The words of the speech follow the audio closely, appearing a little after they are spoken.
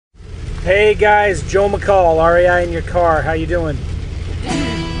Hey guys, Joe McCall, REI in your car. How you doing?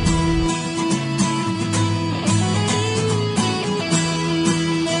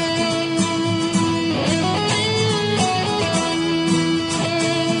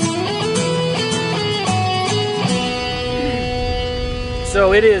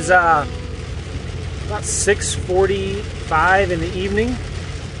 So it is about 6:45 in the evening,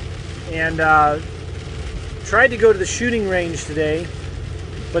 and tried to go to the shooting range today,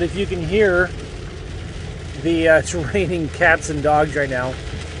 but if you can hear it's raining cats and dogs right now.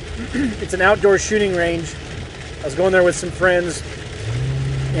 It's an outdoor shooting range. I was going there with some friends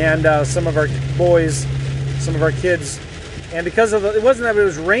and some of our boys, some of our kids, and because of it wasn't that it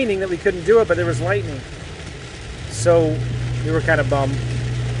was raining that we couldn't do it, but there was lightning, so we were kind of bummed.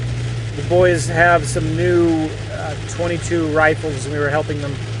 The boys have some new 22 rifles, and we were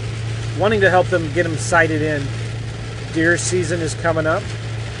wanting to help them get them sighted in. Deer season is coming up,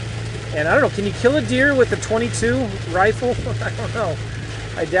 and I don't know, can you kill a deer with a 22 rifle? I don't know.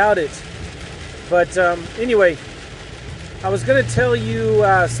 I doubt it. But anyway, I was going to tell you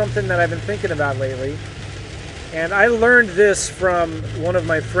something that I've been thinking about lately, and I learned this from one of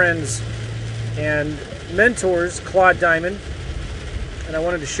my friends and mentors, Claude Diamond, and I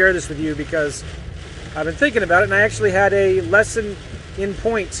wanted to share this with you because I've been thinking about it, and I actually had a lesson in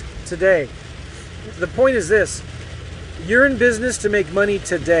point today. The point is this: you're in business to make money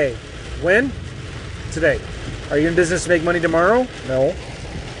today. When? Today. Are you in business to make money tomorrow? No.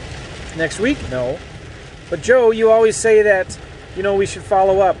 Next week? No. But Joe, you always say that, we should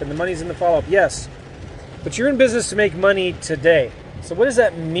follow up, and the money's in the follow-up. Yes. But you're in business to make money today. So what does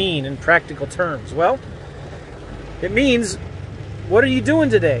that mean in practical terms? Well, it means, what are you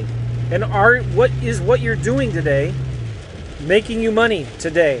doing today? And what is what you're doing today making you money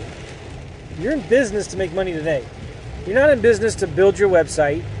today? You're in business to make money today. You're not in business to build your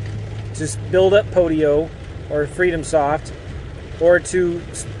website, to build up Podio or FreedomSoft, or to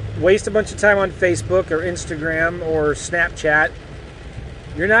waste a bunch of time on Facebook or Instagram or Snapchat.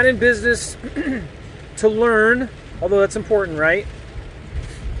 You're not in business to learn, although that's important, right?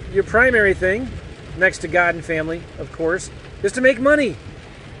 Your primary thing, next to God and family, of course, is to make money.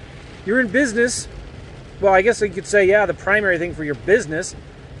 You're in business, well, I guess you could say, the primary thing for your business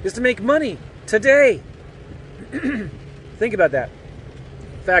is to make money today. Think about that.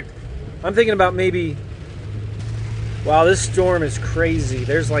 In fact, I'm thinking about maybe, wow, this storm is crazy.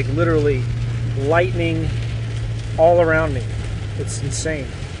 There's like literally lightning all around me. It's insane.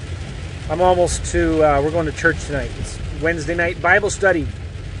 I'm almost to, we're going to church tonight. It's Wednesday night Bible study.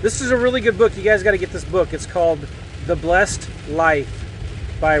 This is a really good book. You guys got to get this book. It's called The Blessed Life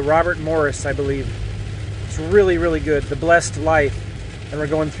by Robert Morris, I believe. It's really, really good. The Blessed Life. And we're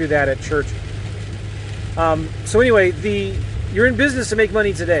going through that at church. So anyway, you're in business to make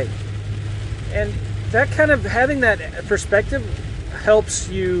money today. And that kind of, having that perspective helps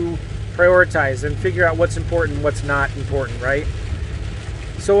you prioritize and figure out what's important and what's not important, right?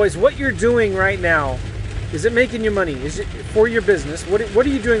 So is what you're doing right now, is it making you money? Is it for your business? What are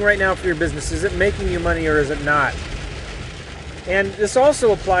you doing right now for your business? Is it making you money or is it not? And this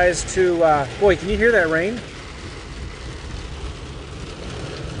also applies to, boy, can you hear that rain?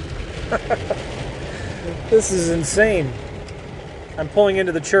 This is insane. I'm pulling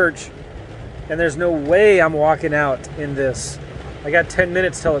into the church, and there's no way I'm walking out in this. I got 10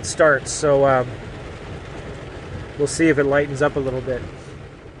 minutes till it starts, so we'll see if it lightens up a little bit.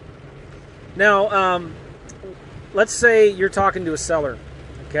 Now, let's say you're talking to a seller,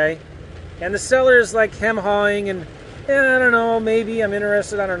 okay? And the seller is like hem-hawing and, I don't know, maybe I'm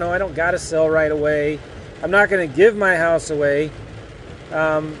interested, I don't know, I don't got to sell right away. I'm not going to give my house away.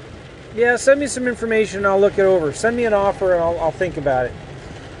 Send me some information and I'll look it over. Send me an offer and I'll think about it.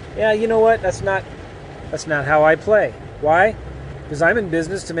 Yeah, you know what? That's not how I play. Why? Because I'm in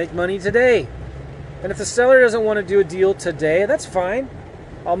business to make money today. And if the seller doesn't want to do a deal today, that's fine.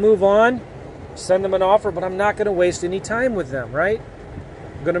 I'll move on, send them an offer, but I'm not going to waste any time with them, right?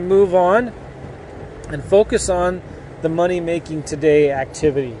 I'm going to move on and focus on the money-making today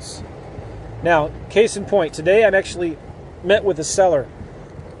activities. Now, case in point, today I'm actually met with a seller.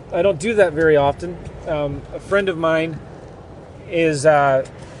 I don't do that very often. A friend of mine is,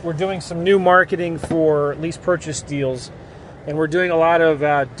 we're doing some new marketing for lease purchase deals, and we're doing a lot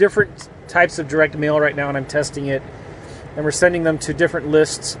of different types of direct mail right now, and I'm testing it, and we're sending them to different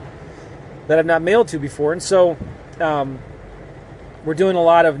lists that I've not mailed to before, and so we're doing a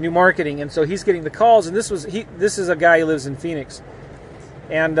lot of new marketing, and so he's getting the calls, and this is a guy who lives in Phoenix,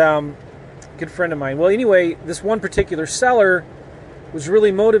 and good friend of mine. Well, anyway, this one particular seller was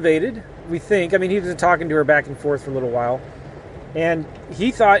really motivated, we think. I mean, he's been talking to her back and forth for a little while, And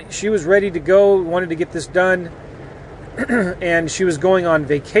he thought she was ready to go, wanted to get this done, and she was going on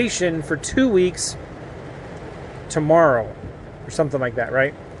vacation for 2 weeks tomorrow, or something like that,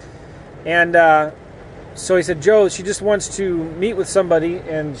 right? And so he said, Joe, she just wants to meet with somebody,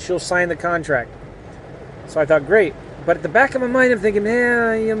 and she'll sign the contract. So I thought, great. But at the back of my mind, I'm thinking,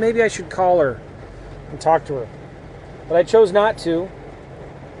 maybe I should call her and talk to her. But I chose not to.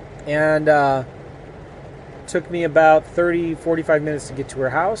 And it took me about 30, 45 minutes to get to her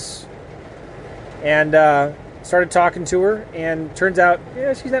house. And started talking to her. And turns out,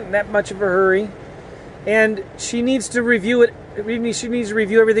 she's not in that much of a hurry. And she needs to review it. She needs to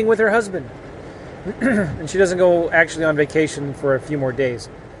review everything with her husband. And she doesn't go actually on vacation for a few more days.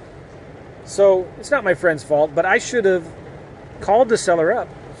 So it's not my friend's fault, but I should have called the seller up,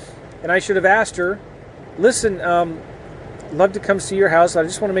 and I should have asked her, listen, love to come see your house. I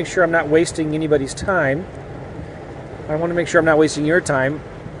just want to make sure I'm not wasting anybody's time. I want to make sure I'm not wasting your time.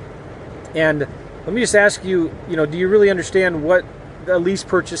 And let me just ask you, do you really understand what a lease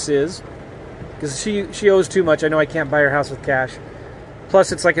purchase is? Because she owes too much. I know I can't buy her house with cash.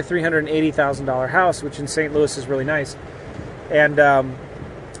 Plus, it's like a $380,000 house, which in St. Louis is really nice. And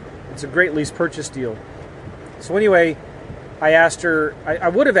it's a great lease purchase deal. So anyway, I asked her, I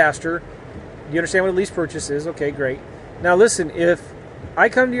would have asked her, do you understand what a lease purchase is? Okay, great. Now listen, if I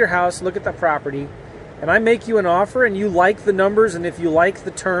come to your house, look at the property, and I make you an offer and you like the numbers and if you like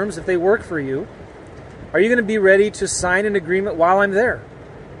the terms, if they work for you, are you going to be ready to sign an agreement while I'm there?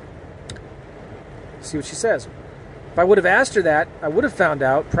 See what she says. If I would have asked her that, I would have found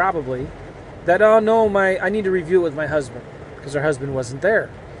out, probably, that, oh no, I need to review it with my husband, because her husband wasn't there.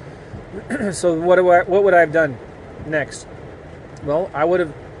 So what would I have done next? Well, I would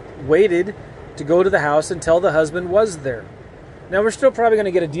have waited to go to the house until the husband was there. Now, we're still probably going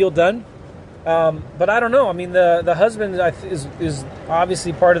to get a deal done, but I don't know. I mean, the husband is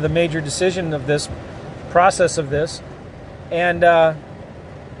obviously part of the major decision of this process of this, and I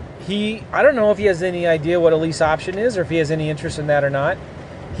don't know if he has any idea what a lease option is, or if he has any interest in that or not.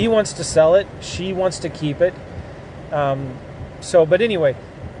 He wants to sell it. She wants to keep it. But anyway,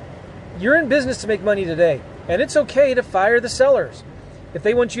 you're in business to make money today, and it's okay to fire the sellers. If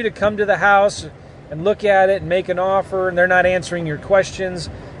they want you to come to the house and look at it and make an offer, and they're not answering your questions,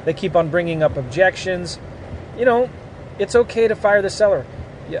 they keep on bringing up objections, it's okay to fire the seller.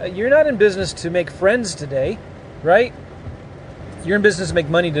 You're not in business to make friends today, right? You're in business to make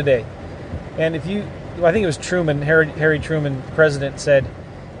money today. And I think it was Truman, Harry Truman, president, said,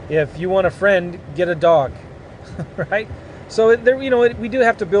 if you want a friend, get a dog, right? So we do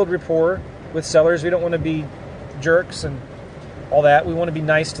have to build rapport with sellers. We don't want to be jerks and all that. We want to be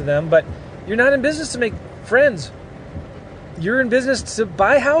nice to them, but you're not in business to make friends. You're in business to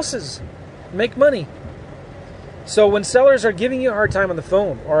buy houses, make money. So when sellers are giving you a hard time on the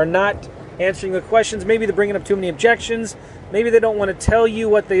phone or are not answering the questions, maybe they're bringing up too many objections, maybe they don't want to tell you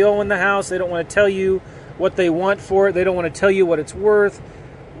what they owe in the house, they don't want to tell you what they want for it, they don't want to tell you what it's worth,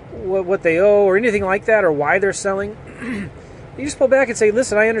 what they owe, or anything like that, or why they're selling, you just pull back and say,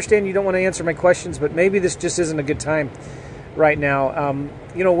 listen, I understand you don't want to answer my questions, but maybe this just isn't a good time right now.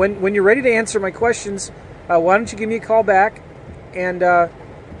 When you're ready to answer my questions, why don't you give me a call back, and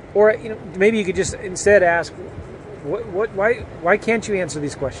or maybe you could just instead ask, why can't you answer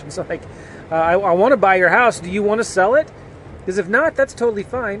these questions? Like, I want to buy your house. Do you want to sell it? Because if not, that's totally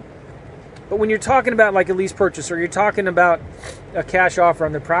fine. But when you're talking about like a lease purchase, or you're talking about a cash offer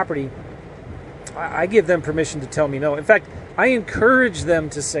on their property, I give them permission to tell me no. In fact, I encourage them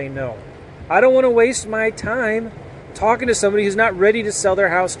to say no. I don't want to waste my time talking to somebody who's not ready to sell their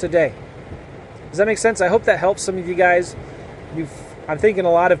house today. Does that make sense? I hope that helps some of you guys. I'm thinking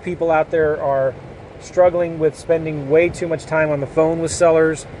a lot of people out there are struggling with spending way too much time on the phone with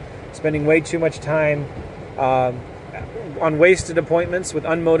sellers, spending way too much time on wasted appointments with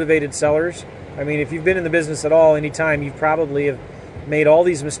unmotivated sellers. I mean, if you've been in the business at all, any time, you probably have made all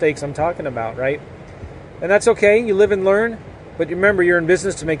these mistakes I'm talking about, right? And that's okay. You live and learn. But remember, you're in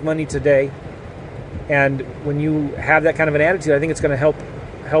business to make money today. And when you have that kind of an attitude, I think it's going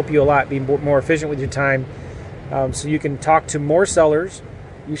to help you a lot, be more efficient with your time, so you can talk to more sellers.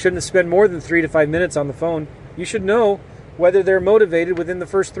 You shouldn't spend more than 3 to 5 minutes on the phone. You should know whether they're motivated within the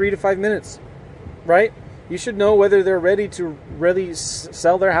first 3 to 5 minutes, right? You should know whether they're ready to really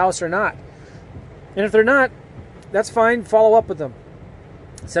sell their house or not. And if they're not, that's fine. Follow up with them.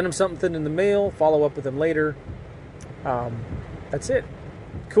 Send them something in the mail. Follow up with them later. That's it.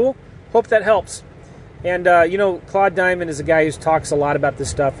 Cool? Hope that helps. And, Claude Diamond is a guy who talks a lot about this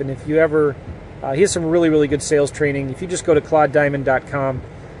stuff. And if you ever, he has some really, really good sales training. If you just go to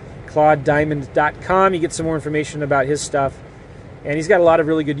claudediamond.com, you get some more information about his stuff. And he's got a lot of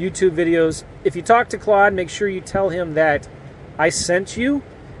really good YouTube videos. If you talk to Claude, make sure you tell him that I sent you,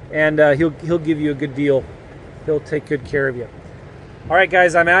 and he'll give you a good deal. He'll take good care of you. All right,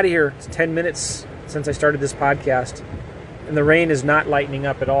 guys, I'm out of here. It's 10 minutes since I started this podcast, and the rain is not lightening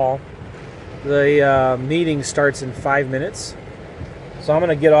up at all. The meeting starts in 5 minutes, so I'm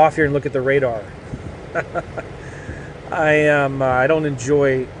going to get off here and look at the radar. I don't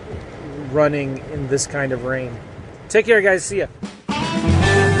enjoy running in this kind of rain. Take care, guys. See ya.